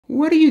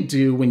What do you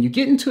do when you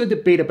get into a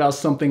debate about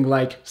something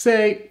like,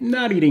 say,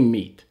 not eating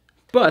meat?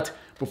 But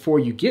before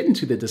you get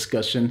into the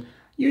discussion,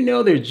 you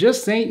know there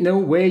just ain't no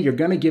way you're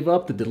gonna give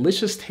up the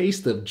delicious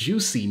taste of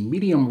juicy,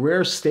 medium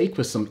rare steak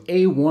with some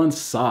A1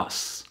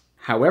 sauce.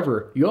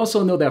 However, you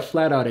also know that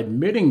flat out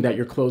admitting that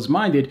you're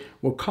closed-minded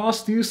will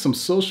cost you some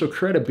social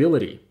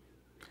credibility.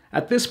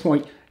 At this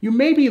point, you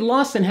may be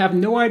lost and have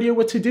no idea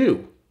what to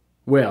do.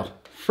 Well,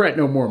 fret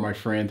no more, my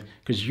friend,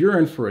 because you're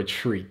in for a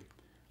treat.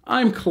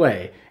 I'm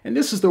Clay, and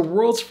this is the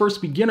world's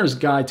first beginner's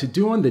guide to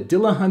doing the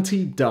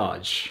Dillahunty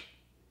Dodge.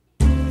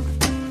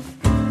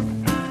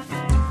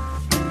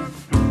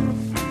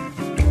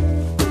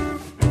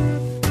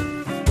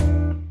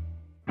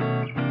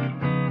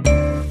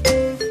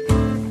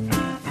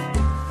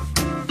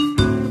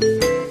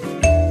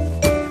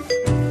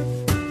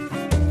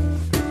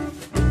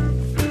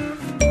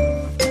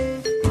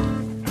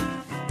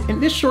 In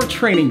this short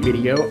training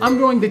video, I'm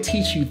going to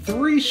teach you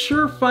 3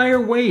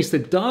 surefire ways to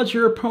dodge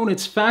your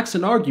opponent's facts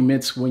and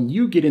arguments when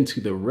you get into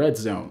the red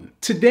zone.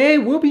 Today,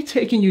 we'll be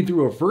taking you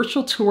through a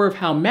virtual tour of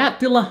how Matt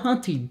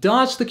Dillahunty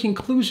dodged the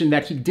conclusion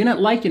that he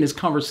didn't like in his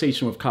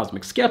conversation with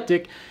Cosmic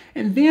Skeptic,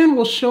 and then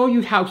we'll show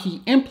you how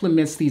he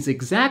implements these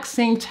exact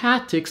same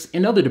tactics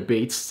in other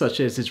debates, such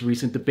as his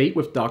recent debate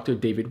with Dr.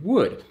 David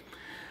Wood.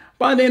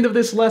 By the end of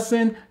this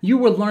lesson, you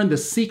will learn the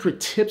secret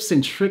tips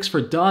and tricks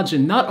for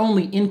dodging not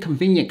only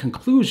inconvenient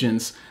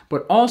conclusions,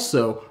 but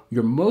also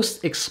your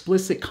most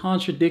explicit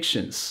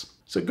contradictions.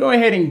 So go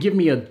ahead and give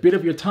me a bit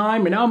of your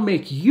time and I'll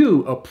make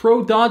you a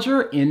pro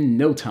dodger in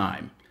no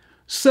time.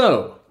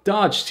 So,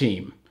 Dodge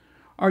team,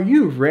 are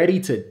you ready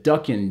to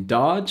duck and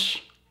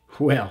dodge?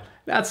 Well,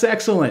 that's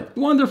excellent,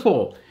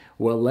 wonderful.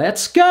 Well,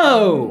 let's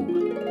go!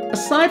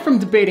 Aside from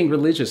debating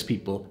religious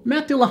people,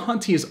 Matt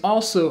Dillahunty is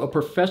also a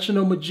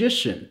professional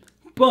magician.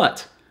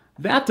 But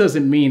that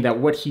doesn't mean that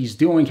what he's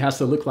doing has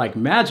to look like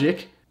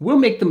magic. We'll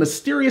make the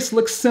mysterious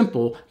look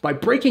simple by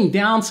breaking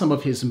down some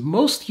of his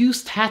most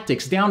used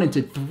tactics down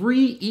into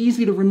 3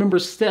 easy to remember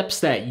steps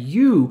that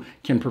you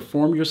can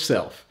perform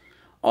yourself.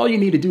 All you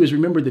need to do is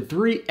remember the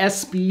 3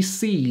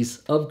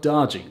 SBCs of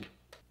dodging.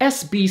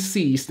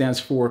 SBC stands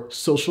for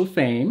social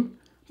fame,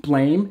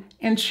 blame,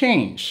 and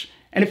change.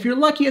 And if you're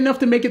lucky enough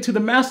to make it to the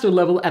master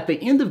level at the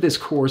end of this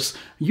course,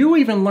 you'll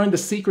even learn the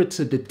secret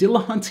to the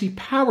Dillahunty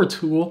power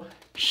tool,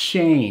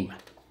 shame.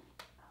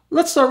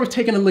 Let's start with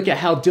taking a look at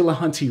how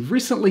Dillahunty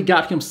recently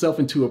got himself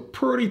into a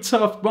pretty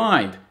tough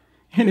bind.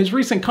 In his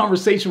recent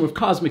conversation with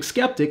Cosmic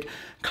Skeptic,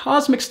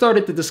 Cosmic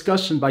started the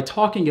discussion by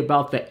talking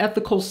about the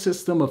ethical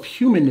system of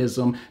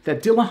humanism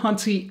that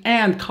Dillahunty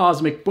and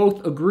Cosmic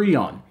both agree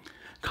on.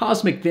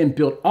 Cosmic then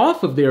built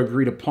off of their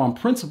agreed upon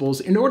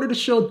principles in order to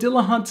show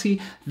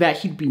Dillahunty that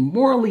he'd be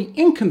morally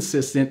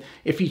inconsistent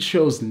if he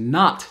chose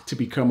not to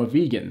become a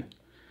vegan.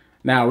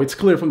 Now, it's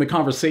clear from the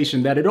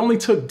conversation that it only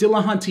took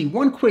Dillahunty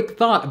one quick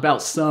thought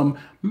about some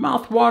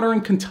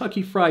mouth-watering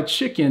Kentucky Fried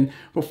Chicken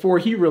before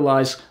he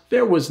realized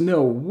there was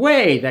no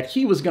way that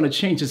he was going to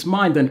change his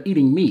mind on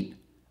eating meat.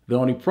 The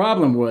only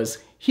problem was,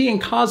 he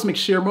and Cosmic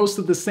share most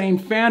of the same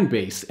fan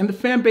base, and the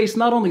fan base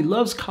not only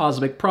loves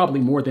Cosmic probably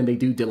more than they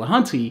do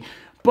Dillahunty,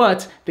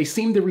 but they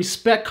seem to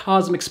respect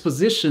Cosmic's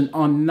position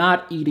on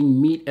not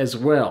eating meat as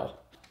well.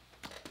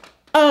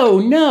 Oh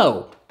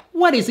no!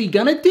 What is he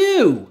gonna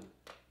do?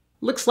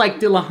 Looks like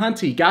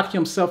Dillahunty got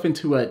himself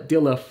into a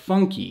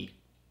Dilla-funky.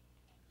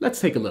 Let's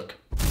take a look.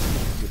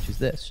 Which is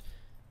this.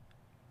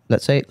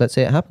 Let's say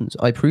it happens.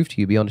 I prove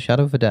to you beyond a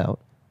shadow of a doubt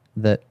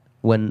that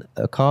when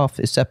a calf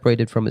is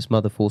separated from its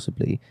mother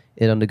forcibly,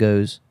 it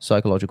undergoes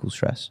psychological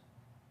stress.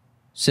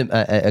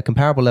 A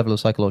comparable level of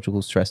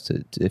psychological stress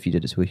to if you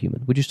did it to a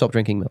human. Would you stop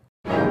drinking milk?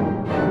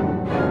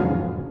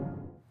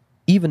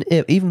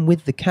 Even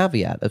with the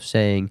caveat of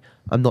saying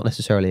I'm not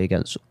necessarily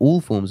against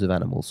all forms of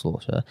animal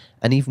slaughter,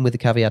 and even with the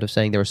caveat of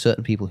saying there are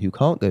certain people who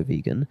can't go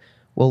vegan,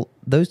 well,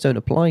 those don't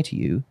apply to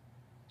you.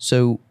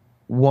 So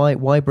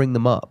why bring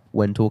them up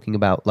when talking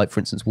about, like, for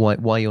instance,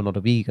 why you're not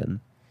a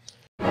vegan?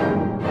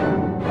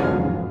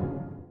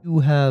 You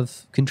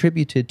have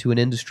contributed to an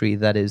industry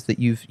that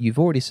you've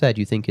already said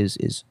you think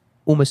is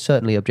almost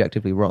certainly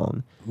objectively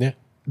wrong. Yeah.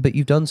 But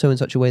you've done so in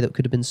such a way that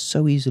could have been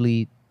so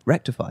easily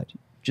rectified.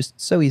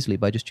 Just so easily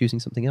by just choosing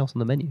something else on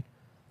the menu.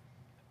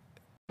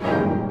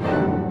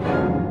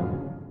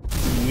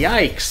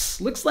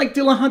 Yikes! Looks like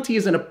Dillahunty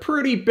is in a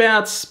pretty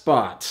bad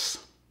spot.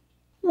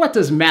 What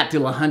does Matt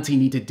Dillahunty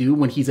need to do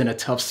when he's in a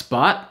tough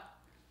spot?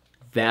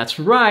 That's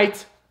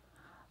right!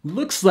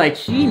 Looks like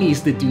he needs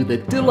to do the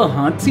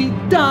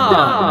Dillahunty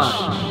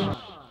Dodge!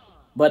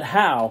 But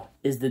how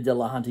is the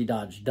Dillahunty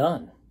Dodge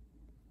done?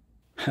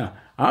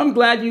 I'm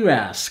glad you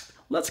asked.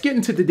 Let's get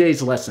into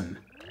today's lesson.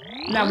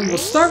 Now we will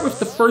start with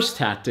the first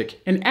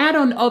tactic and add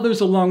on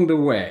others along the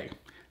way.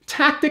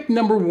 Tactic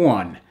number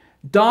 1,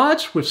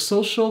 dodge with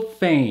social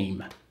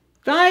fame.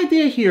 The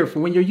idea here for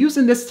when you're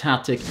using this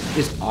tactic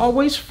is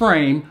always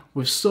frame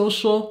with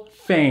social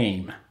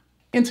fame.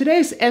 In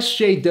today's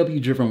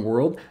SJW-driven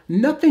world,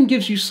 nothing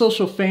gives you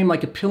social fame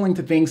like appealing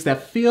to things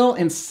that feel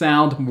and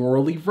sound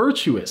morally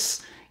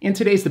virtuous. In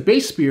today's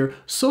debate sphere,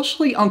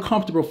 socially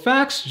uncomfortable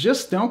facts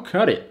just don't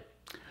cut it.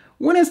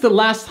 When is the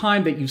last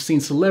time that you've seen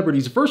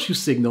celebrities virtue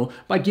signal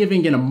by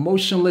giving an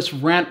emotionless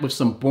rant with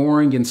some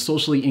boring and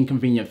socially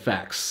inconvenient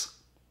facts?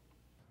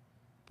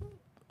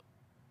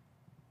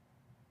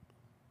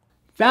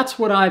 That's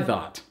what I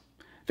thought.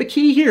 The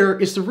key here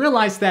is to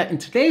realize that in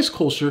today's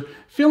culture,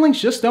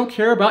 feelings just don't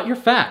care about your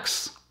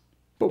facts.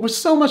 But with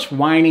so much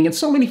whining and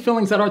so many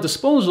feelings at our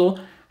disposal,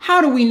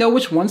 how do we know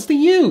which ones to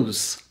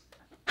use?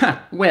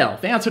 Well,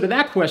 the answer to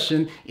that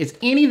question is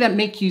any that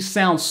make you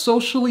sound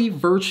socially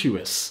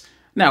virtuous.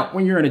 Now,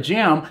 when you're in a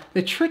jam,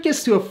 the trick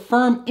is to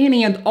affirm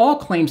any and all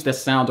claims that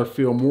sound or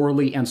feel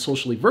morally and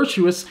socially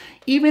virtuous,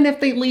 even if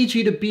they lead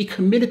you to be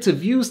committed to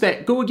views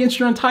that go against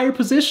your entire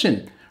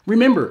position.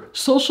 Remember,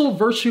 social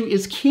virtue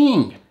is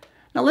king.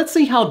 Now let's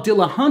see how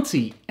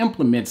Dillahunty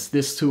implements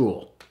this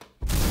tool.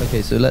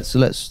 Okay, so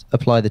let's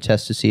apply the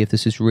test to see if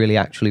this is really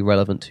actually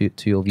relevant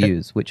to your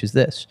views, which is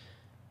this.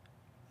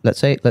 Let's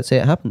say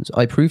it happens.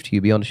 I prove to you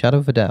beyond a shadow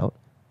of a doubt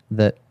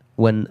that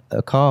when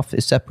a calf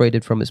is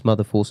separated from its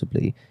mother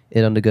forcibly,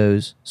 it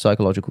undergoes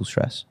psychological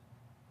stress.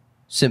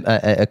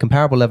 A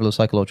comparable level of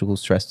psychological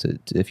stress to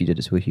if you did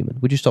it to a human.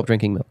 Would you stop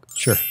drinking milk?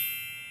 Sure.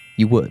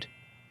 You would?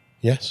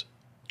 Yes.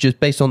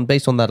 Just based on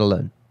that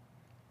alone.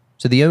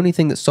 So the only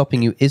thing that's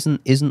stopping you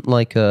isn't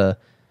a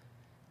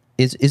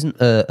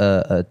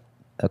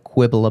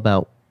quibble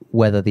about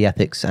whether the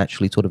ethics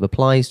actually sort of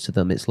applies to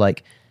them. It's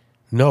like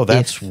no,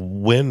 that's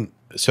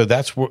so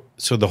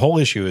the whole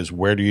issue is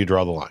where do you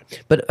draw the line?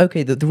 But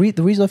okay, the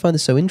reason I find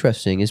this so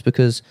interesting is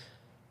because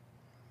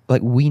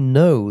like we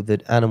know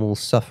that animals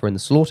suffer in the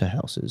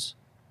slaughterhouses.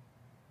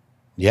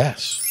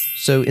 Yes.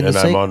 So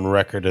I'm on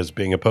record as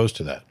being opposed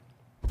to that.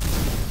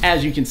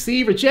 As you can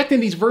see, rejecting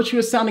these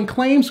virtuous-sounding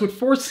claims would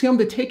force him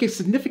to take a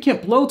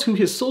significant blow to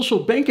his social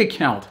bank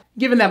account.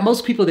 Given that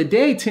most people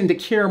today tend to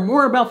care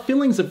more about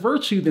feelings of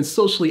virtue than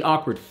socially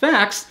awkward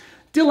facts,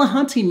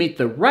 Dillahunty made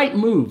the right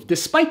move,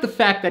 despite the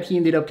fact that he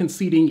ended up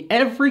conceding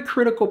every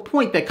critical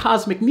point that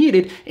Cosmic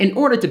needed in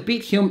order to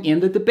beat him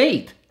in the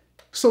debate.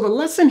 So the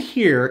lesson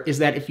here is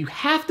that if you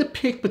have to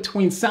pick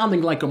between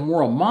sounding like a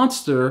moral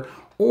monster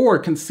or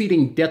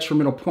conceding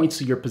detrimental points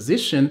to your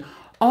position,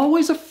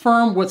 always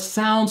affirm what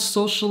sounds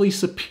socially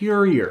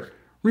superior.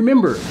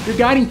 Remember, your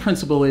guiding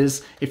principle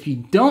is, if you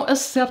don't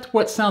accept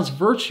what sounds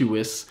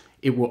virtuous,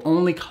 it will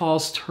only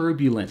cause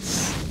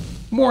turbulence.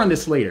 More on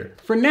this later.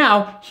 For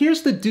now,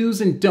 here's the do's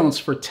and don'ts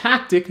for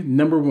tactic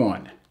number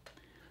 1.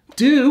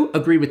 Do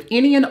agree with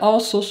any and all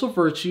social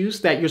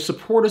virtues that your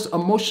supporters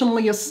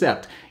emotionally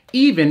accept,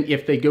 even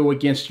if they go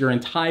against your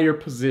entire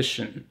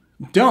position.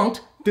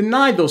 Don't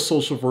deny those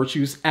social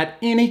virtues at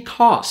any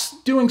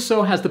cost. Doing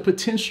so has the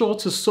potential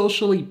to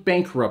socially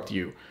bankrupt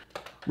you.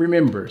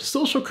 Remember,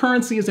 social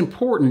currency is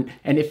important,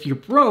 and if you're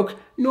broke,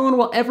 no one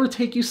will ever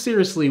take you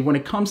seriously when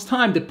it comes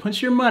time to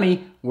put your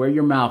money where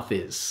your mouth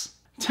is.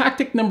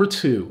 Tactic number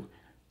 2,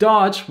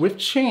 dodge with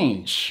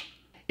change.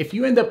 If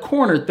you end up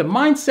cornered, the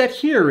mindset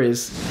here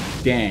is,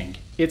 dang,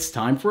 it's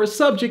time for a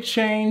subject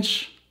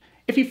change.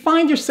 If you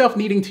find yourself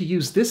needing to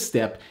use this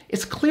step,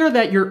 it's clear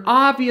that you're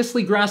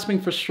obviously grasping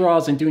for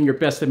straws and doing your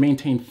best to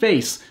maintain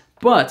face,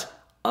 but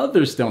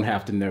others don't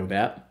have to know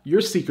that.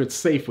 Your secret's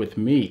safe with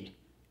me.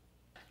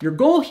 Your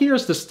goal here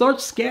is to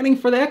start scanning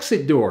for the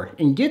exit door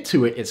and get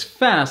to it as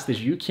fast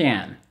as you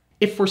can.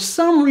 If for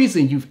some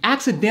reason you've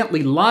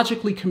accidentally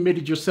logically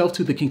committed yourself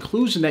to the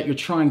conclusion that you're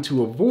trying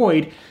to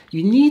avoid,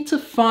 you need to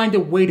find a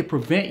way to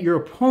prevent your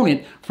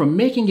opponent from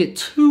making it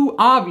too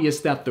obvious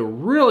that the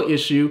real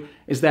issue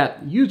is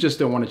that you just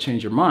don't want to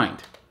change your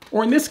mind.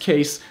 Or in this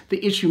case,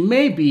 the issue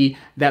may be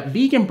that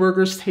vegan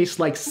burgers taste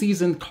like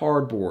seasoned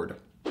cardboard.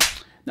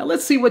 Now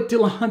let's see what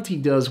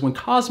Dillahunty does when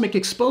Cosmic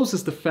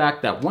exposes the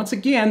fact that once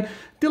again,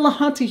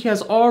 Dillahunty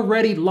has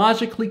already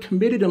logically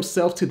committed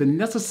himself to the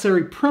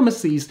necessary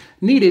premises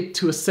needed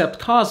to accept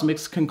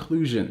Cosmic's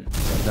conclusion.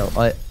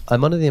 Now,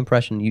 I'm under the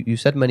impression, you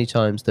said many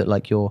times that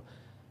like your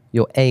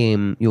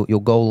aim,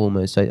 your goal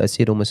almost, I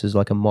see it almost as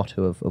like a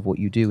motto of what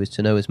you do is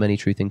to know as many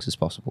true things as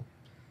possible.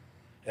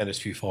 And as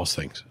few false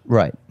things.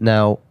 Right.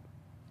 Now,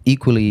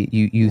 equally,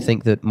 you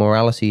think that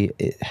morality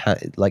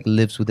like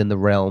lives within the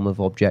realm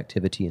of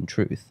objectivity and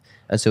truth.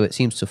 And so it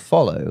seems to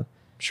follow...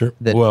 Sure.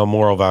 That, well,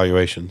 moral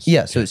valuations.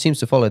 Yeah, so it seems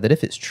to follow that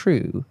if it's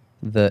true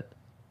that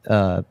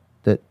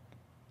that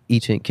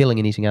killing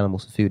and eating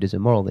animals for food is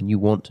immoral, then you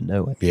want to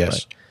know it.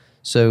 Yes. Right?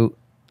 So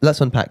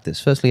let's unpack this.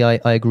 Firstly,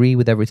 I agree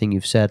with everything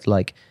you've said.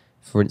 Like,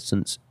 for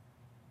instance,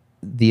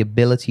 the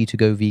ability to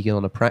go vegan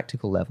on a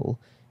practical level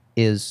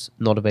is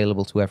not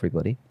available to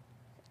everybody.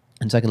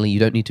 And secondly, you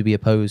don't need to be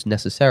opposed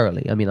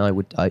necessarily. I mean,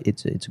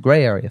 it's a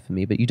gray area for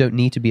me, but you don't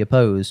need to be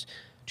opposed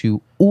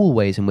to all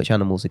ways in which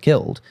animals are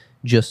killed,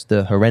 just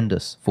the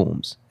horrendous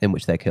forms in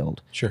which they're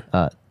killed. Sure.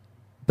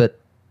 But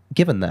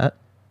given that,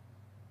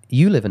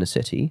 you live in a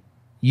city,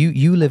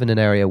 you live in an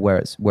area where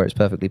it's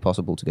perfectly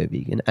possible to go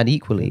vegan, and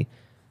equally,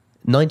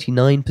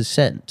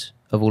 99%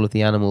 of all of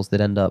the animals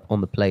that end up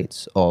on the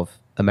plates of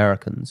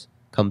Americans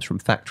comes from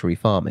factory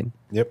farming.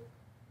 Yep.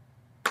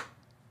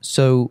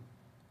 So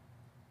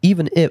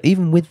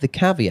even with the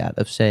caveat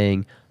of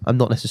saying I'm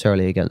not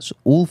necessarily against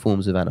all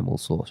forms of animal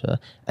slaughter,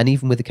 and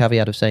even with the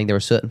caveat of saying there are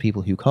certain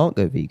people who can't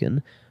go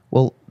vegan,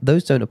 well,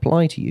 those don't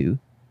apply to you.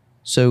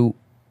 So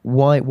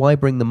why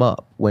bring them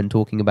up when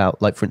talking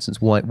about, like, for instance,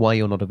 why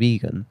you're not a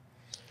vegan?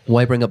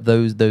 Why bring up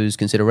those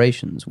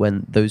considerations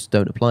when those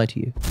don't apply to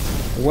you?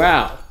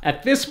 Wow,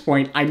 at this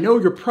point, I know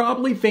you're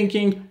probably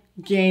thinking,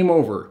 game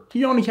over.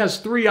 He only has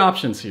 3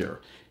 options here.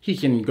 He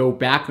can go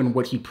back on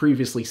what he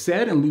previously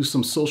said and lose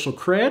some social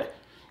cred.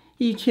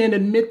 He can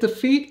admit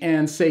defeat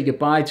and say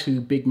goodbye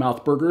to Big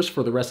Mouth Burgers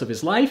for the rest of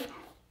his life.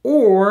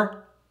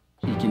 Or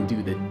he can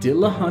do the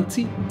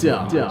Dillahunty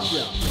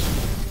Dodge.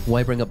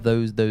 Why bring up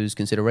those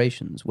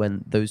considerations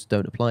when those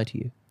don't apply to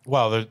you?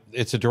 Well,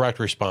 it's a direct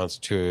response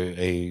to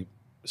a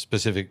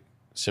specific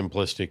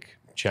simplistic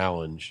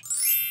challenge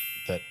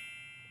that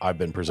I've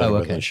been presenting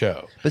with on the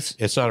show. But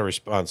it's not a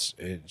response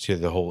to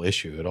the whole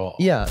issue at all.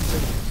 Yeah.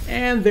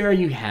 And there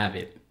you have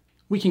it.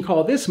 We can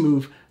call this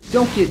move,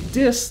 don't get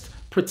dissed,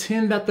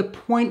 pretend that the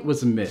point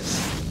was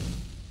missed.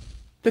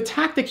 The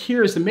tactic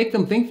here is to make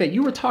them think that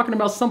you were talking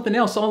about something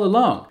else all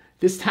along.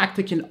 This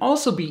tactic can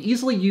also be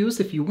easily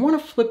used if you want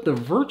to flip the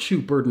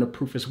virtue burden of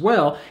proof as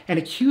well and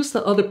accuse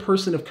the other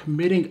person of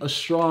committing a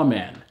straw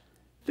man.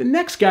 The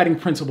next guiding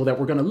principle that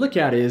we're going to look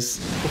at is,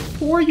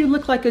 before you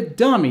look like a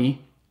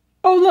dummy,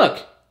 oh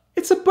look,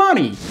 it's a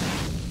bunny.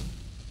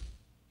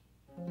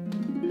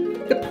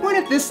 The point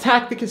of this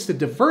tactic is to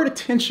divert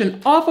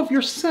attention off of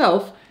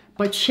yourself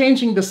by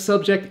changing the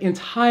subject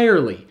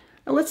entirely.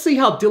 Now let's see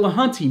how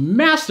Dillahunty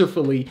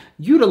masterfully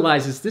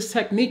utilizes this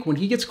technique when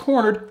he gets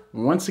cornered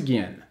once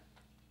again.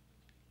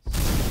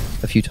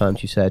 A few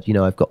times you said, you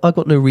know, I've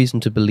got no reason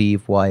to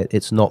believe why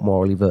it's not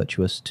morally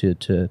virtuous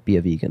to be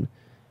a vegan.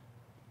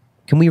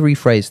 Can we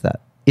rephrase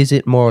that? Is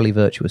it morally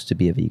virtuous to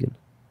be a vegan?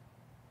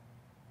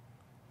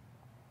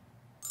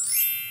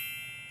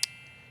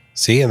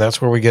 See, and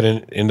that's where we get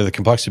into the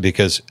complexity,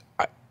 because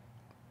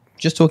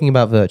just talking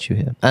about virtue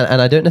here,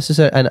 and I don't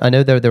necessarily, and I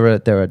know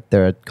there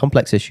are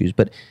complex issues,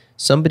 but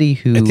somebody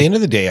who, at the end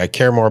of the day, I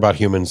care more about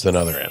humans than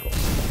other animals.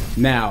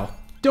 Now,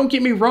 don't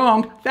get me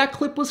wrong, that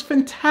clip was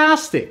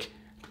fantastic.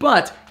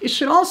 But it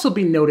should also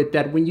be noted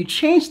that when you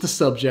change the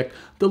subject,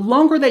 the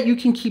longer that you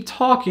can keep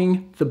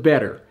talking, the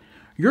better.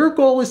 Your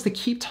goal is to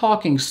keep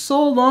talking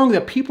so long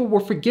that people will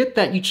forget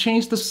that you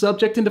changed the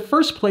subject in the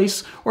first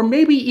place, or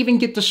maybe even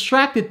get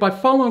distracted by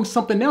following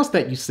something else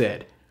that you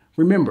said.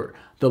 Remember,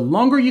 the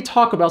longer you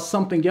talk about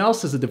something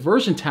else as a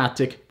diversion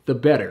tactic, the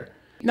better.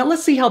 Now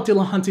let's see how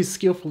Dillahunty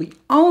skillfully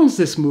owns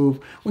this move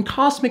when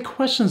Cosmic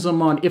questions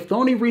him on if the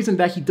only reason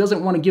that he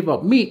doesn't want to give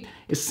up meat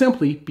is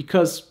simply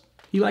because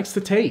he likes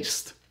the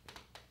taste.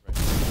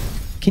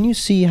 Can you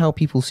see how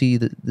people see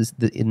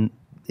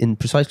in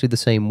precisely the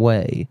same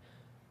way?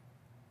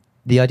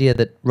 The idea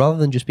that rather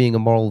than just being a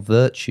moral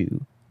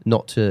virtue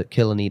not to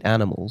kill and eat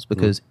animals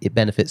because it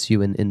benefits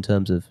you in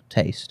terms of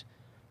taste,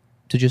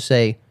 to just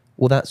say,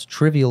 well, that's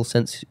trivial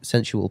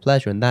sensual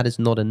pleasure, and that is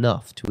not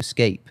enough to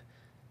escape.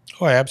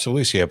 Oh, I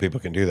absolutely see how people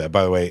can do that.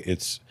 By the way,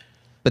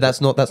 but that's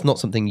not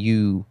something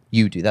you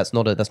do. That's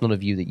not a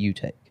view that you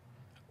take.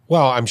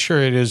 Well, I'm sure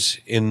it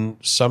is in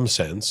some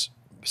sense.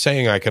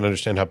 Saying I can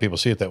understand how people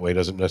see it that way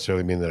doesn't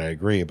necessarily mean that I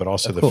agree, but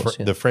also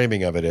the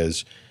framing of it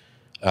is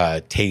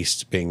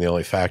taste being the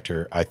only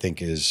factor, I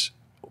think, is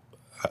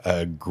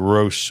a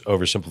gross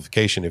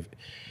oversimplification. If,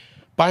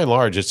 by and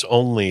large, it's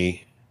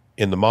only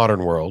in the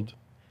modern world,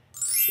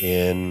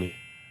 in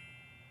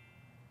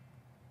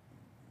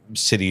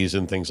cities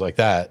and things like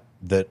that,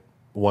 that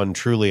one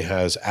truly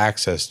has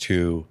access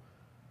to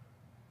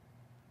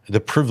the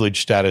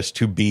privileged status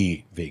to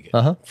be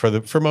vegan.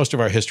 For most of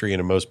our history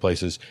and in most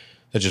places,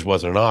 that just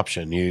wasn't an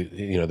option.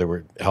 You know, there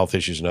were health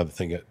issues and other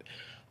things.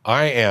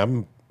 I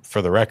am,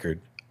 for the record,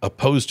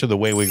 opposed to the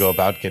way we go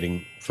about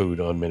getting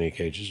food on many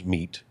occasions,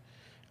 meat.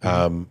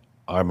 I'm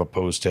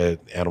opposed to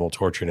animal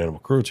torture and animal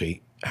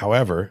cruelty.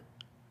 However,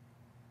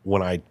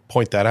 when I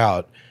point that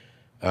out,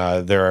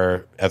 there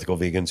are ethical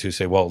vegans who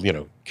say, well, you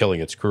know, killing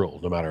it's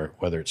cruel, no matter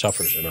whether it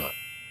suffers or not.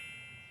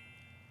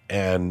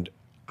 And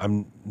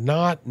I'm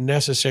not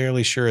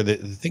necessarily sure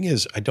that the thing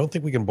is, I don't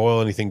think we can boil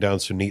anything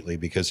down so neatly,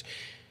 because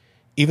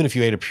even if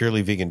you ate a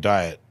purely vegan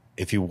diet,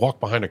 if you walk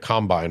behind a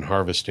combine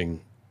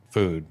harvesting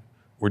food,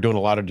 we're doing a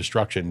lot of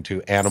destruction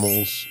to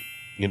animals,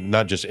 you know,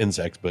 not just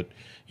insects, but,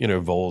 you know,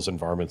 voles and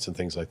varmints and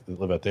things like that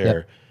live out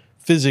there,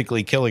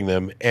 physically killing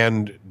them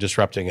and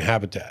disrupting a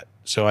habitat.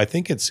 So I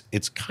think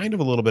it's kind of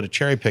a little bit of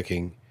cherry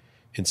picking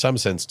in some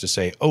sense to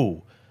say,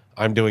 oh,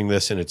 I'm doing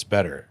this and it's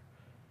better.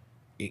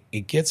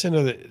 It gets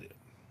into the,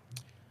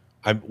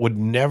 I would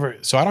never,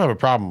 so I don't have a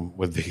problem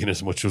with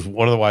veganism, which was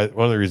one of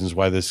the reasons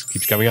why this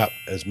keeps coming up.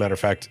 As a matter of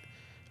fact,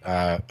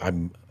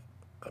 I'm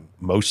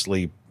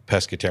mostly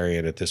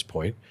pescatarian at this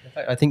point. In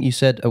fact, I think you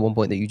said at one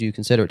point that you do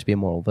consider it to be a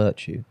moral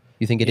virtue.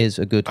 You think it is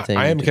a good thing?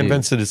 I am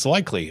convinced that it's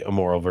likely a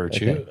moral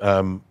virtue.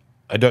 Okay.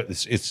 I don't.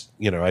 It's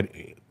you know,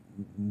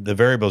 the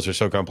variables are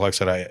so complex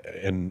that I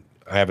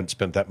haven't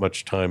spent that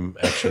much time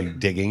actually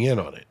digging in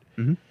on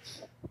it.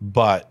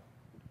 But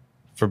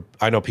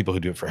I know people who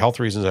do it for health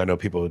reasons. I know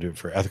people who do it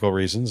for ethical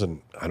reasons,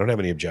 and I don't have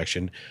any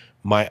objection.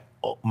 My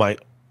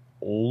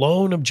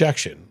lone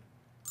objection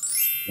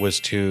was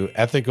to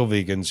ethical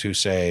vegans who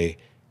say,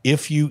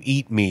 if you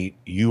eat meat,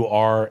 you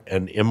are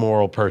an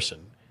immoral person.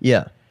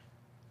 Yeah.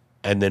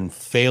 And then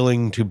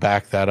failing to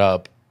back that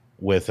up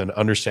with an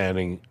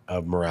understanding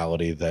of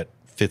morality that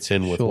fits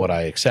in with what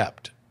I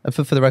accept. And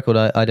for the record,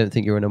 I don't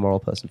think you're an immoral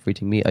person for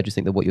eating meat. I just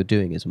think that what you're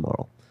doing is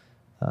immoral.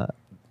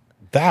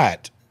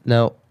 That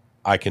now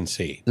I can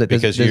see. Look,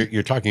 because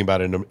you're talking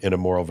about in a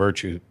moral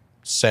virtue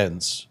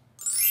sense.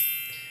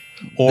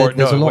 Or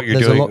there's no, a lot, what you're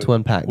there's doing, a lot to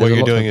unpack. What There's a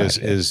you're lot to doing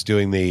unpack, is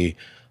doing the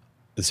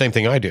same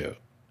thing I do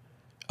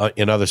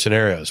in other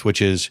scenarios,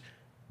 which is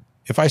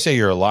if I say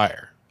you're a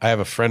liar, I have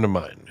a friend of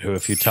mine who,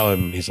 if you tell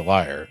him he's a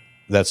liar,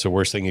 that's the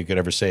worst thing you could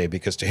ever say,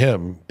 because to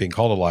him, being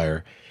called a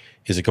liar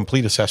is a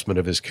complete assessment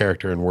of his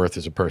character and worth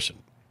as a person.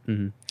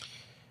 Mm-hmm.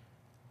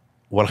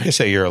 When I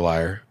say you're a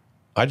liar,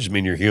 I just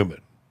mean you're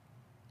human.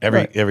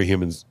 Every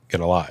human's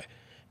going to lie.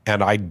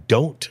 And I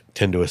don't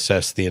tend to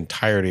assess the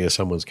entirety of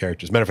someone's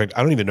character. As a matter of fact,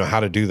 I don't even know how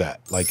to do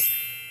that. Like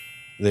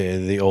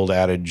the old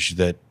adage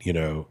that, you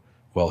know,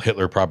 well,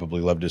 Hitler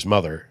probably loved his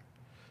mother.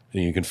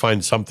 And you can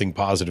find something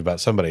positive about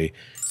somebody.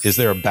 Is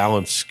there a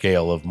balanced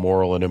scale of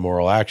moral and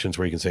immoral actions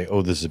where you can say,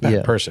 oh, this is a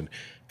bad person?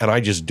 And I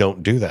just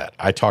don't do that.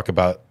 I talk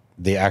about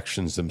the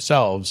actions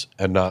themselves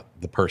and not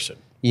the person.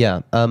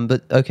 Yeah.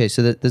 But okay,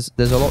 so there's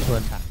a lot to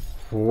unpack.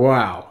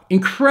 Wow.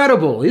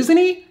 Incredible, isn't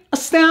he?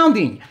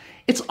 Astounding.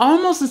 It's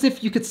almost as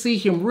if you could see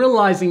him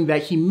realizing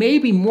that he may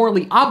be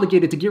morally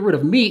obligated to get rid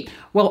of meat,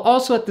 while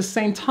also at the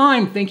same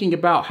time thinking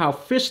about how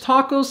fish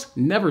tacos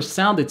never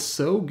sounded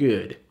so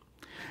good.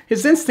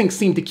 His instincts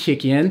seemed to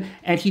kick in,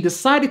 and he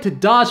decided to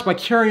dodge by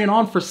carrying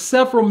on for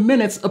several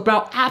minutes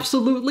about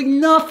absolutely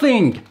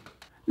nothing.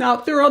 Now,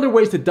 there are other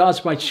ways to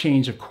dodge by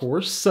change, of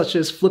course, such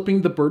as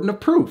flipping the burden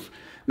of proof.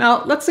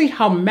 Now, let's see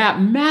how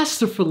Matt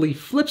masterfully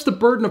flips the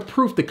burden of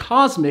proof to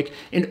Cosmic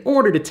in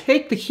order to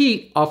take the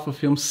heat off of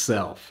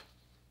himself.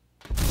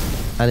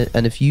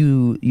 And if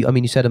you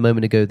said a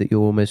moment ago that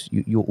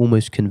you're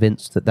almost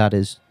convinced that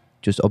is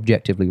just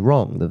objectively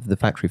wrong, the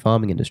factory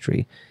farming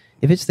industry.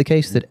 If it's the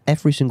case that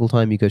every single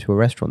time you go to a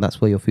restaurant, that's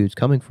where your food's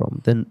coming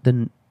from,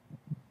 then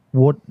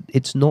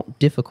it's not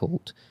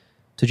difficult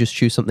to just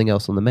choose something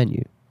else on the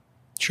menu.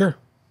 Sure.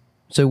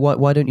 So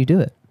why don't you do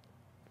it?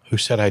 Who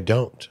said I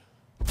don't?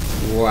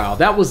 Wow,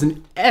 that was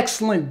an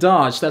excellent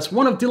dodge. That's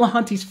one of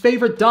Dillahunty's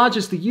favorite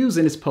dodges to use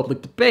in his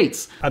public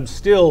debates. I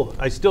still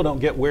don't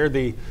get where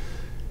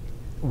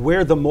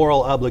the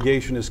moral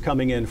obligation is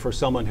coming in for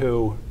someone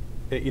who,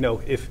 you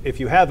know, if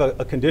you have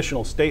a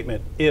conditional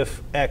statement,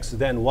 if X,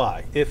 then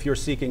Y. If you're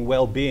seeking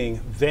well-being,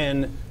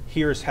 then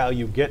here's how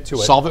you get to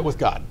it. Solve it with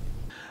God.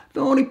 The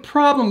only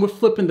problem with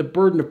flipping the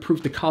burden of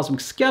proof to Cosmic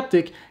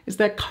Skeptic is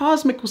that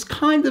Cosmic was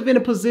kind of in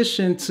a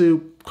position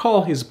to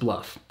call his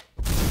bluff.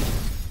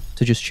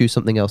 To just choose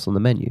something else on the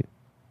menu.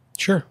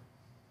 Sure.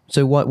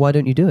 So why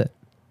don't you do it?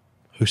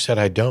 Who said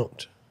I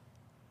don't?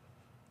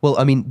 Well,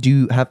 I mean,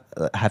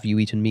 have you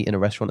eaten meat in a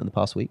restaurant in the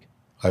past week?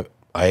 I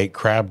ate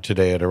crab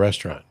today at a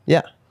restaurant.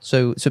 Yeah.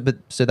 So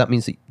that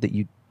means that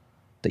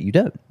you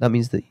don't. That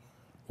means that.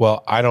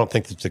 Well, I don't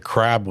think that the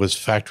crab was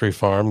factory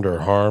farmed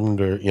or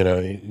harmed, or, you know,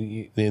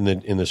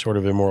 in the sort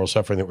of immoral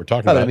suffering that we're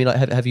talking about. I mean,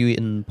 like, have you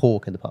eaten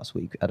pork in the past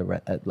week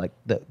at like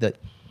that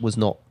was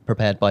not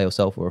prepared by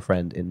yourself or a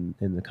friend in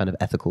the kind of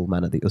ethical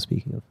manner that you're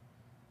speaking of?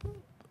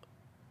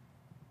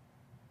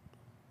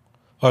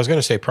 I was going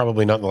to say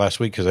probably not in the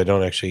last week because I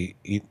don't actually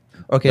eat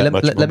much,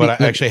 but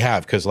I actually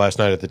have, because last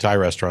night at the Thai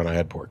restaurant I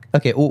had pork.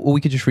 Okay, or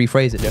we could just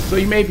rephrase it. So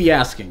you may be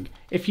asking,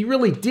 if he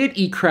really did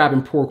eat crab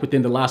and pork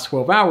within the last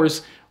 12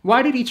 hours,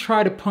 why did he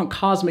try to punt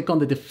Cosmic on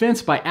the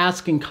defense by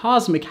asking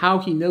Cosmic how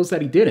he knows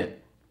that he didn't?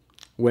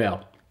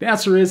 Well, the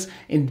answer is,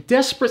 in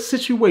desperate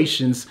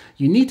situations,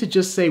 you need to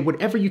just say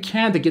whatever you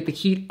can to get the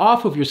heat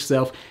off of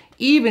yourself,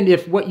 even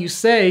if what you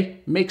say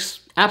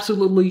makes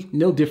absolutely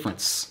no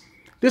difference.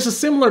 This is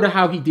similar to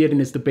how he did in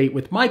his debate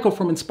with Michael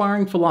from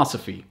Inspiring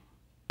Philosophy.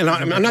 And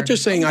I'm not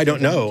just saying I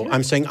don't know.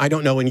 I'm saying I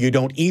don't know and you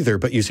don't either,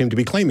 but you seem to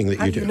be claiming that you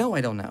do. How do you know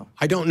I don't know?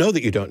 I don't know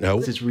that you don't know.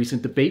 This is his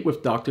recent debate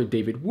with Dr.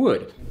 David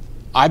Wood.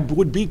 I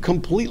would be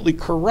completely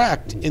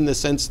correct in the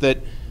sense that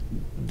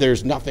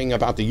there's nothing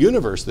about the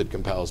universe that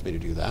compels me to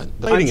do that.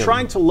 I'm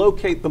trying to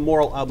locate the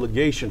moral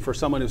obligation for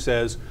someone who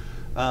says,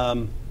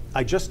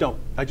 I just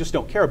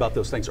don't care about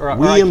those things, or I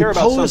care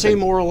about impose something. A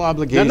moral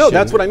obligation. No,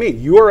 that's what I mean.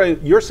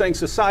 You're saying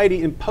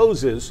society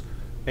imposes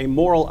a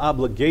moral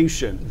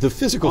obligation. The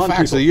physical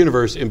facts of the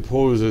universe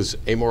imposes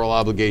a moral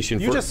obligation.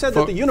 You just said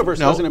that the universe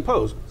doesn't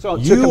impose. So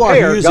you are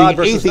using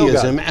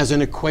atheism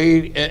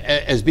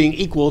as being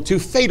equal to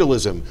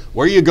fatalism.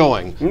 Where are you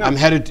going? No.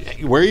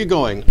 Where are you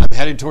going? I'm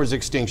headed towards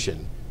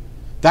extinction.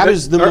 That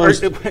is the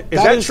most. Is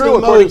that true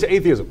according to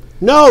atheism?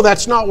 No,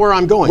 that's not where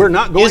I'm going. We're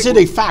not going. Is it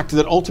a fact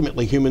that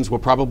ultimately humans will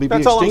probably be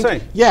extinct? That's all I'm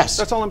saying. Yes.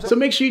 That's all I'm saying. So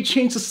make sure you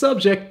change the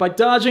subject by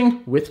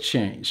dodging with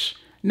change.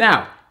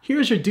 Now,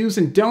 here's your do's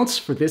and don'ts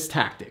for this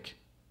tactic.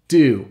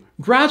 Do: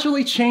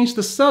 gradually change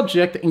the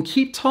subject and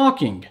keep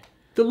talking.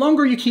 The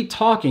longer you keep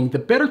talking, the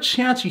better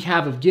chance you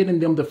have of getting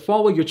them to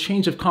follow your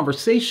change of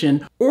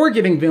conversation or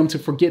getting them to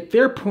forget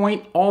their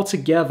point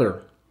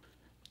altogether.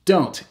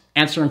 Don't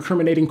answer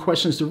incriminating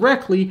questions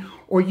directly,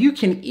 or you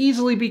can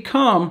easily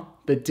become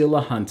the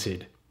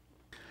Dillahunted.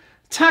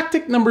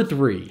 Tactic number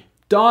 3,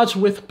 dodge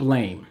with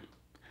blame.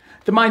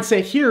 The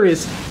mindset here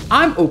is,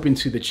 I'm open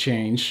to the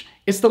change.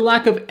 It's the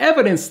lack of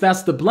evidence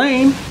that's the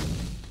blame.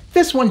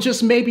 This one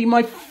just may be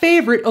my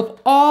favorite of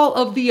all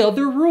of the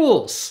other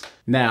rules.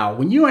 Now,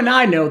 when you and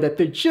I know that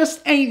there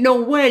just ain't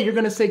no way you're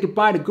gonna say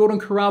goodbye to Golden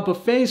Corral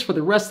buffets for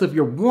the rest of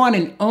your one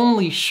and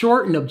only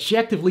short and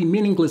objectively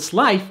meaningless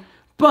life,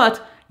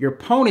 but your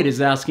opponent is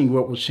asking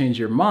what will change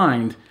your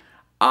mind,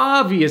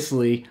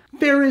 obviously,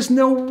 there is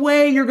no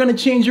way you're gonna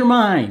change your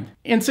mind.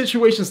 In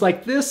situations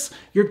like this,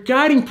 your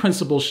guiding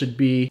principle should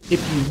be,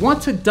 if you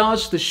want to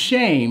dodge the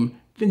shame,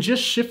 then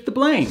just shift the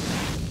blame.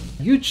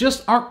 You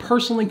just aren't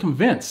personally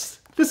convinced.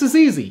 This is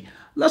easy.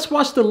 Let's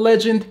watch the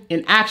legend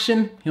in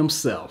action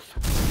himself.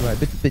 Right,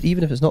 but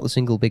even if it's not the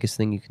single biggest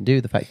thing you can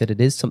do, the fact that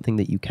it is something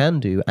that you can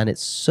do and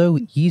it's so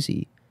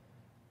easy,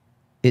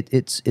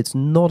 it's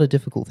not a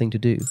difficult thing to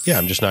do. Yeah,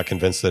 I'm just not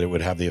convinced that it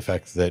would have the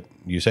effect that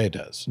you say it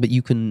does. But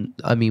you can,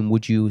 I mean,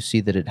 would you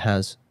see that it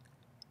has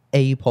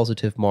a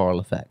positive moral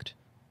effect?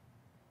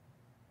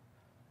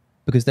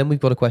 Because then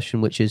we've got a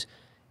question which is,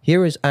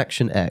 here is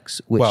action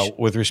X, which... Well,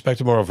 with respect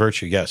to moral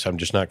virtue, yes, I'm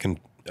just not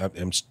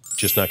convinced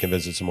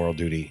it's a moral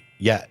duty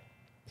yet.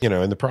 You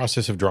know, in the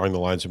process of drawing the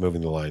lines and moving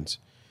the lines,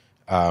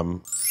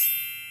 I'm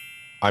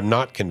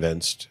not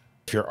convinced.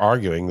 If you're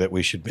arguing that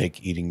we should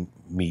make eating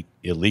meat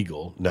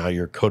illegal, now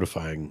you're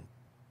codifying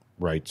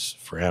rights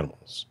for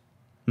animals.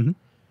 Mm-hmm.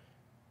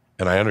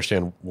 And I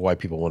understand why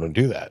people want to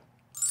do that.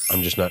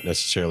 I'm just not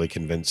necessarily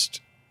convinced.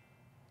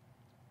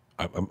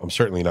 I'm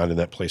certainly not in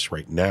that place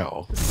right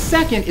now.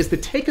 Second is to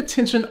take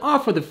attention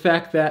off of the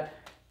fact that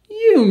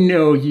you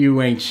know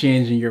you ain't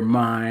changing your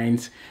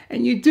mind.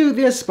 And you do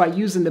this by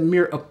using the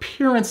mere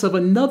appearance of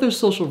another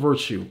social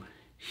virtue,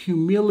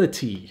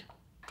 humility.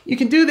 You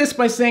can do this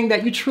by saying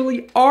that you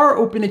truly are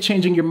open to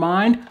changing your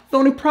mind. The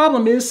only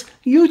problem is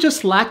you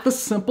just lack the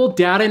simple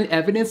data and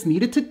evidence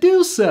needed to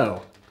do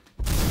so.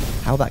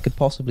 How that could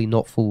possibly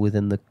not fall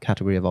within the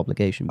category of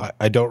obligation.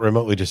 I don't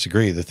remotely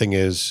disagree. The thing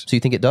is... So you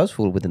think it does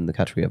fall within the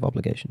category of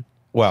obligation?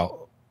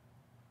 Well,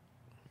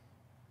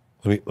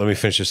 let me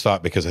finish this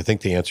thought, because I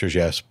think the answer is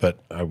yes, but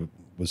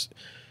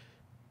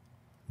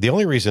the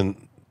only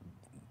reason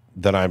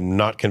that I'm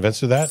not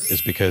convinced of that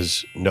is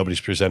because nobody's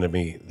presented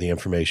me the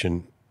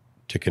information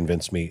to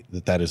convince me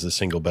that that is the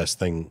single best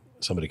thing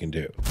somebody can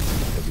do.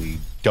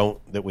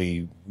 That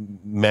we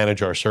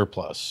manage our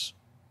surplus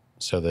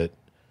so that,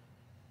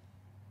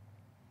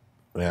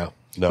 yeah,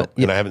 no. But,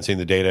 yeah. And I haven't seen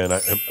the data, and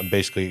I'm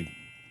basically,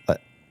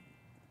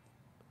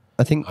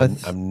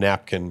 I'm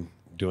napkin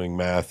doing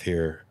math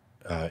here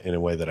in a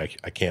way that I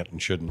can't and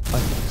shouldn't.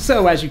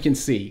 So as you can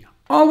see,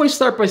 always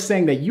start by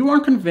saying that you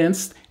aren't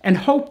convinced and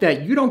hope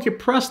that you don't get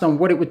pressed on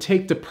what it would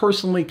take to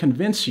personally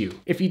convince you.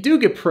 If you do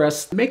get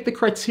pressed, make the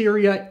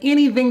criteria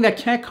anything that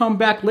can't come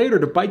back later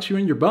to bite you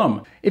in your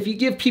bum. If you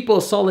give people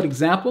a solid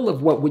example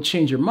of what would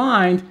change your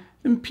mind,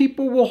 then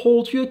people will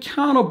hold you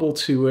accountable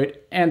to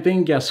it, and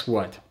then guess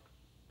what?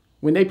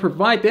 When they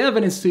provide the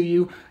evidence to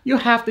you, you'll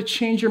have to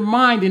change your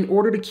mind in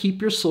order to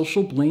keep your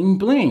social bling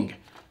bling.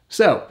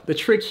 So the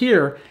trick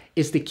here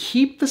is to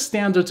keep the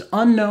standards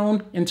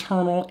unknown,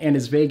 internal, and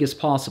as vague as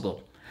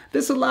possible.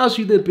 This allows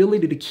you the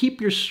ability to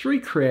keep your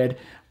street cred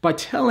by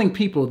telling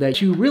people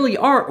that you really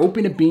are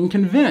open to being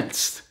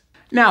convinced.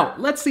 Now,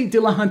 let's see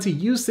Dillahunty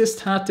use this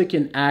tactic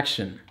in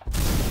action.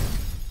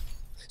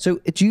 So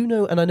do you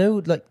know, and I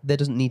know like there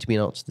doesn't need to be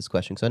an answer to this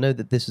question, because I know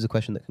that this is a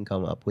question that can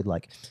come up with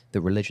like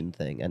the religion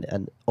thing,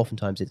 and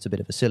oftentimes it's a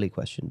bit of a silly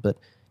question, but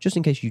just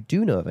in case you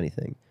do know of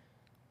anything,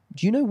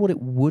 do you know what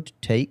it would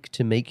take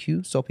to make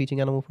you stop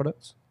eating animal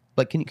products?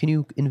 Like, can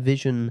you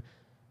envision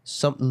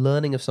some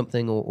learning of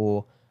something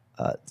or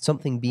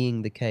something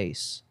being the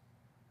case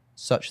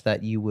such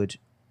that you would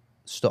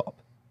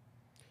stop?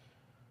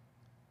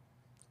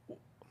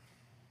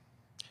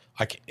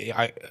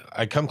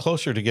 I come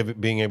closer to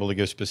being able to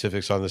give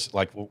specifics on this,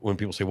 like when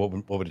people say,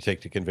 what would it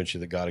take to convince you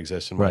that God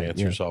exists? And my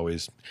answer is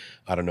always,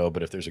 I don't know,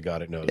 but if there's a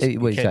God, it knows. You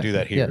can't do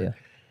that here.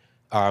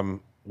 Yeah.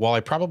 While I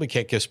probably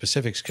can't give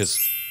specifics because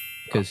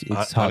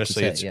it's hard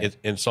honestly, to say,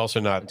 it's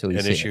also not an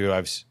issue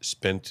I've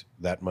spent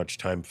that much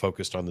time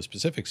focused on the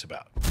specifics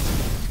about.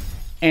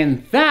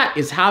 And that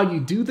is how you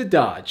do the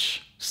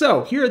dodge.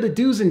 So here are the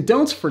do's and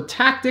don'ts for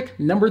tactic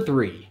number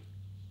 3.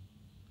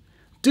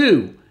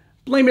 Do.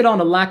 Blame it on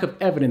a lack of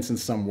evidence in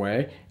some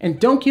way, and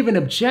don't give an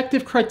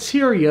objective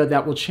criteria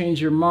that will change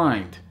your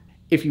mind.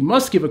 If you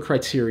must give a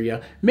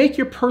criteria, make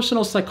your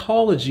personal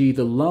psychology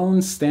the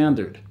lone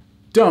standard.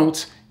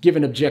 Don't give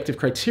an objective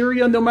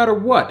criteria no matter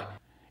what.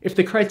 If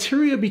the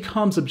criteria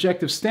becomes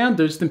objective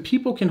standards, then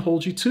people can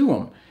hold you to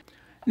them.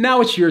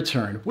 Now it's your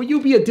turn. Will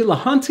you be a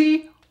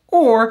Dillahunty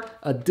or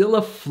a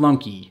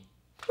Dillaflunky?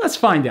 Let's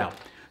find out.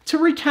 To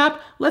recap,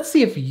 let's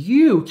see if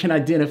you can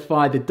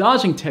identify the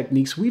dodging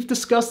techniques we've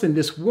discussed in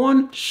this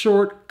one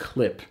short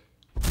clip.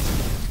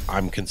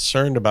 I'm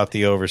concerned about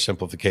the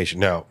oversimplification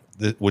now,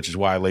 which is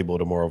why I label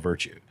it a moral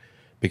virtue,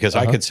 because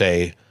I could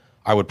say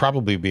I would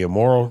probably be a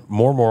more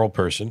moral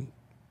person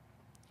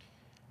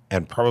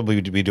and probably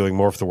be doing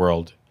more for the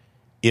world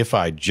if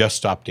I just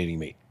stopped eating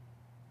meat.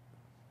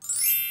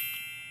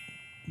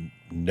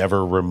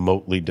 Never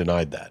remotely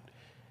denied that.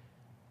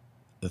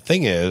 The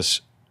thing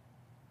is,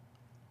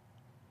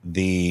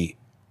 the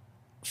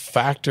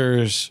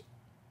factors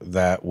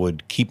that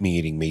would keep me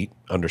eating meat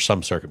under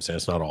some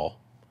circumstance, not all,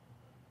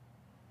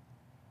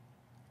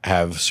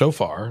 have so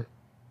far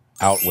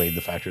outweighed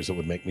the factors that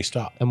would make me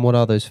stop. And what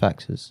are those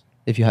factors,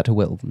 if you had to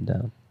whittle them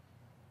down?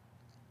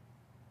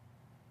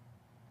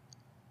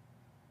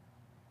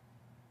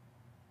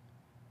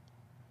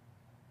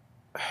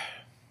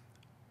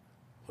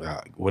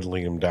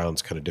 Whittling them down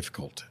is kind of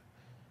difficult.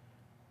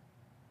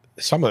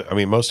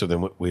 Most of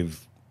them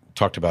we've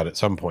talked about at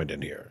some point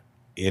in here.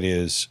 It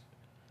is...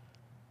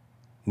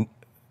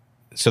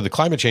 So the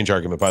climate change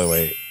argument, by the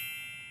way,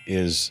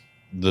 is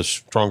the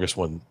strongest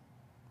one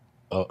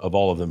of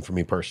all of them for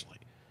me personally.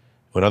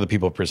 When other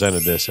people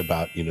presented this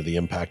about, the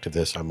impact of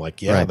this, I'm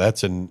like, yeah,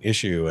 that's an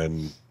issue.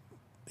 And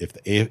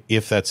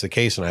if that's the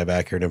case and I have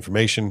accurate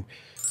information,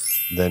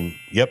 then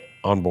yep,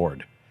 on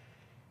board.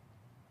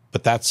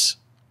 But that's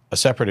a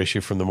separate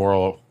issue from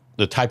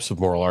the types of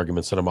moral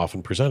arguments that I'm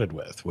often presented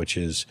with, which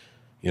is,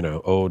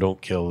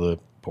 don't kill the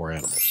poor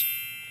animals.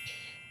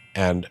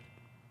 And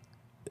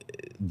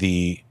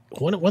the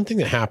one thing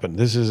that happened,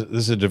 this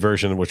is a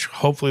diversion which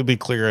hopefully will be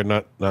clear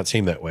and not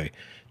seen that way.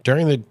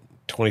 During the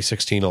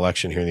 2016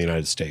 election here in the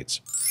United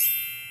States,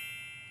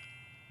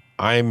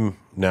 I'm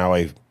now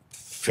a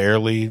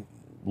fairly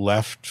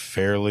left,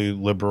 fairly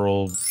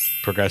liberal,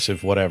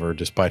 progressive, whatever,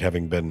 despite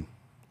having been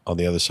on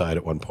the other side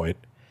at one point.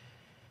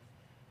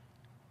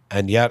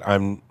 And yet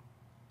I'm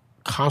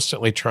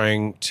constantly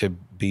trying to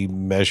be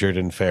measured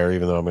and fair,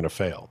 even though I'm going to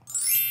fail.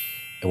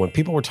 And when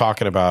people were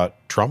talking about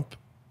Trump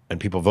and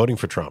people voting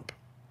for Trump,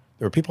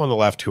 there were people on the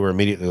left who were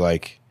immediately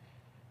like,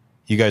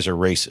 you guys are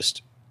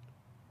racist.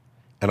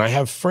 And I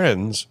have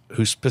friends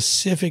who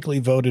specifically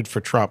voted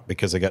for Trump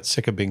because they got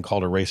sick of being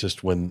called a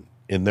racist when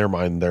in their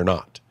mind they're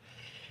not.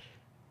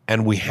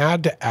 And we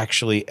had to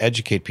actually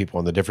educate people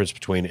on the difference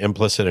between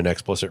implicit and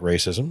explicit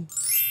racism.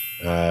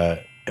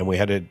 And we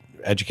had to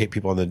educate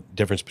people on the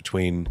difference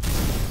between...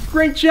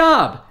 Great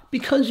job!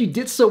 Because you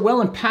did so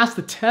well and passed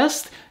the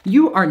test,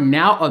 you are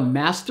now a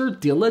master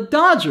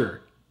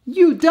Dilla-Dodger.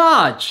 You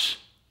dodge!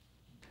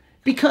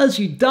 Because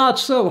you dodge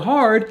so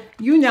hard,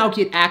 you now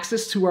get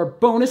access to our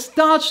bonus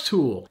dodge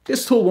tool.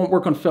 This tool won't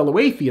work on fellow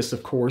atheists,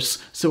 of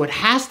course, so it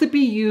has to be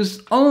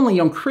used only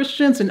on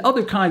Christians and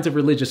other kinds of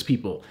religious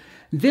people.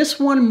 This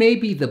one may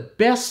be the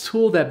best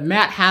tool that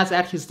Matt has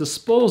at his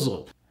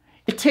disposal.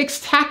 It takes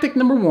tactic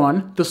number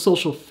 1, the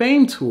social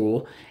fame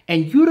tool,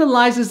 and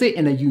utilizes it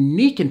in a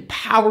unique and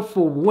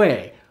powerful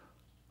way.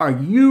 Are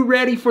you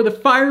ready for the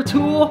fire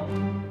tool?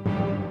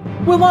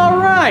 Well, all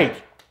right!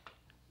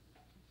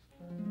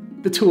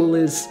 The tool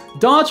is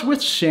dodge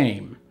with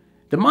shame.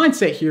 The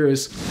mindset here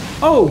is,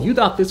 oh, you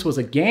thought this was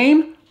a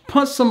game?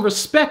 Put some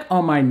respect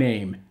on my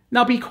name.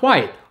 Now be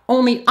quiet.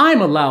 Only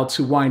I'm allowed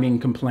to whine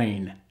and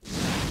complain.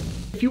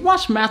 If you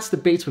watch Matt's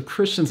debates with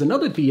Christians and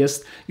other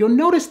theists, you'll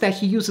notice that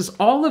he uses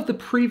all of the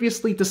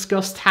previously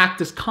discussed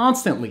tactics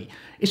constantly.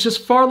 It's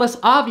just far less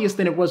obvious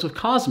than it was with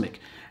Cosmic.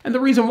 And the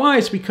reason why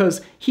is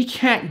because he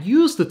can't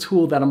use the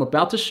tool that I'm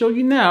about to show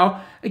you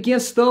now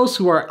against those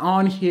who are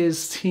on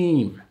his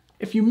team.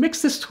 If you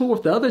mix this tool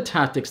with the other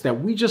tactics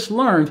that we just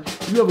learned,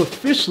 you have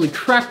officially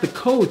cracked the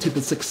code to the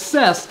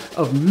success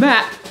of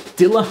Matt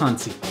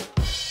Dillahunty.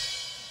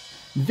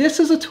 This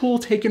is a tool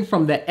taken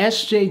from the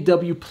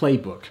SJW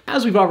playbook.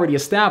 As we've already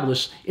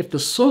established, if the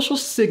social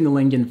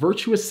signaling and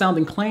virtuous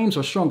sounding claims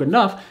are strong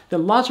enough,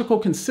 then logical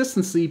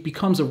consistency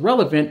becomes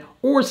irrelevant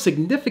or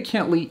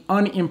significantly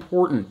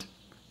unimportant.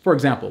 For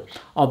example,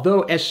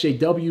 although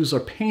SJWs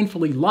are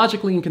painfully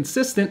logically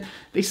inconsistent,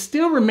 they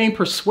still remain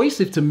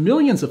persuasive to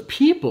millions of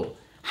people.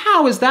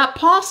 How is that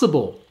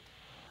possible?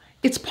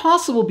 It's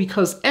possible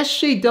because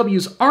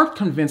SJWs aren't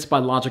convinced by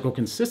logical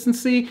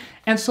consistency,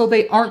 and so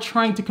they aren't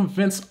trying to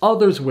convince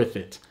others with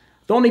it.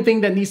 The only thing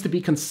that needs to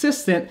be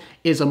consistent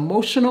is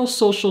emotional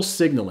social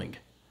signaling.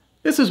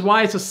 This is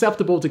why it's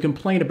acceptable to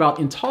complain about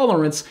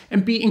intolerance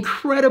and be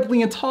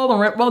incredibly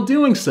intolerant while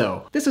doing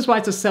so. This is why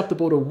it's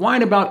acceptable to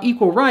whine about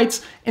equal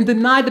rights and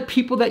deny the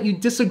people that you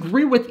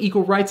disagree with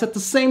equal rights at the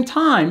same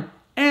time,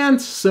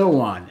 and so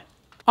on.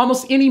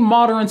 Almost any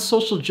modern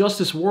social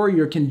justice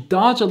warrior can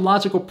dodge a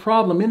logical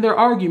problem in their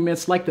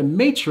arguments like the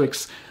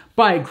Matrix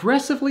by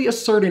aggressively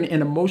asserting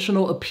an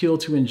emotional appeal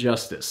to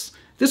injustice.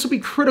 This will be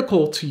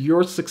critical to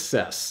your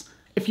success.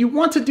 If you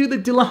want to do the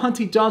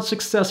Dillahunty Dodge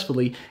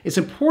successfully, it's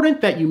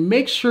important that you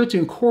make sure to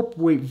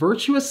incorporate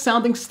virtuous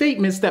sounding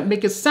statements that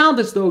make it sound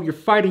as though you're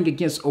fighting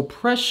against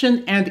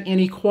oppression and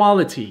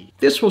inequality.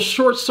 This will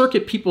short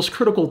circuit people's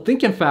critical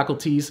thinking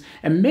faculties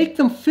and make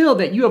them feel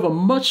that you have a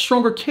much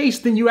stronger case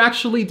than you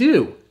actually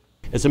do.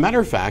 As a matter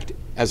of fact,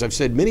 as I've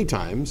said many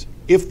times,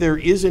 if there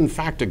is in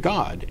fact a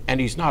God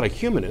and he's not a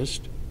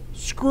humanist,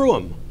 Screw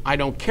him. I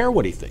don't care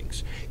what he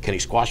thinks. Can he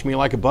squash me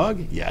like a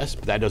bug? Yes,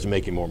 but that doesn't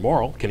make him more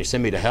moral. Can he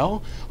send me to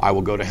hell? I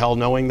will go to hell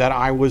knowing that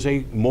I was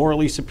a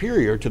morally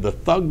superior to the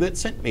thug that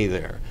sent me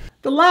there.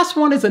 The last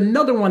one is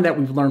another one that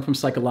we've learned from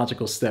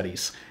psychological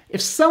studies.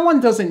 If someone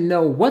doesn't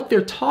know what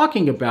they're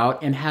talking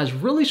about and has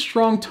really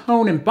strong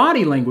tone and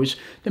body language,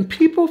 then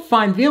people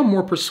find them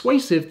more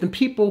persuasive than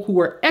people who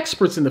are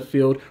experts in the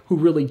field who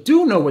really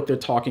do know what they're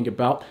talking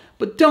about,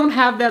 but don't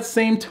have that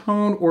same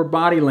tone or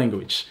body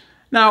language.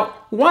 Now,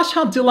 watch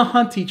how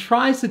Dillahunty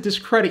tries to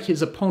discredit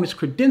his opponent's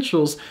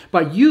credentials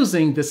by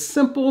using this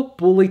simple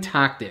bully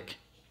tactic.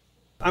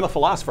 I'm a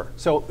philosopher,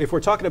 so if we're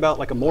talking about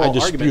like a moral I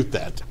dispute argument,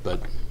 that,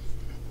 but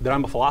that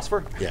I'm a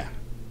philosopher? yeah.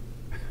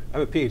 I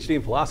have a PhD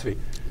in philosophy.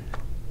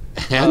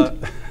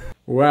 And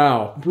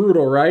Wow,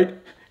 brutal, right?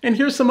 And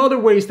here's some other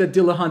ways that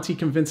Dillahunty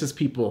convinces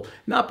people,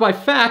 not by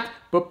fact,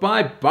 but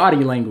by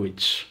body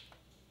language.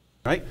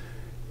 Right?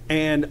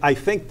 And I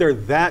think they're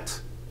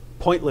that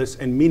pointless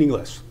and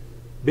meaningless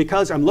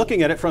because I'm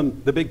looking at it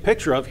from the big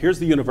picture of here's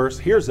the universe,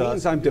 here's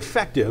us. I'm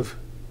defective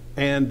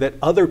and that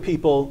other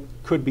people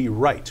could be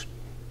right.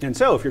 And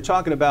so if you're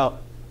talking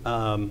about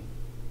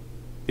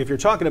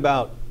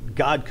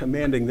God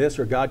commanding this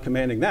or God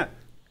commanding that.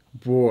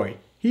 Boy,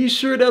 he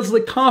sure does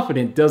look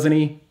confident, doesn't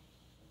he?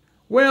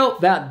 Well,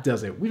 that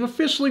does it. We've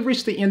officially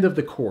reached the end of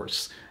the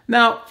course.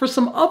 Now, for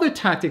some other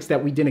tactics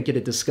that we didn't get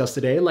to discuss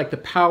today, like the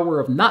power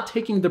of not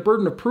taking the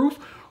burden of proof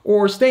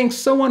or staying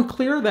so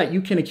unclear that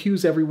you can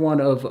accuse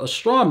everyone of a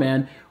straw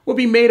man, will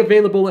be made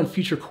available in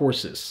future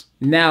courses.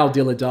 Now,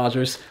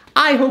 Dilla-Dodgers,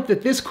 I hope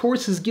that this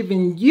course has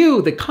given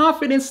you the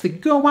confidence to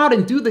go out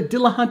and do the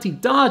Dillahunty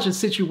Dodge in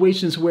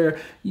situations where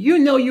you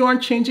know you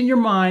aren't changing your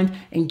mind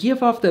and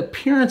give off the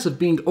appearance of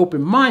being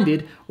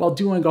open-minded while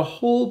doing a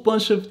whole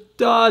bunch of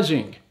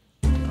dodging.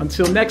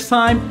 Until next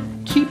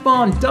time, keep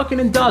on ducking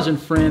and dodging,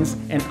 friends,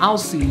 and I'll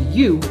see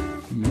you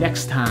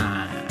next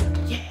time.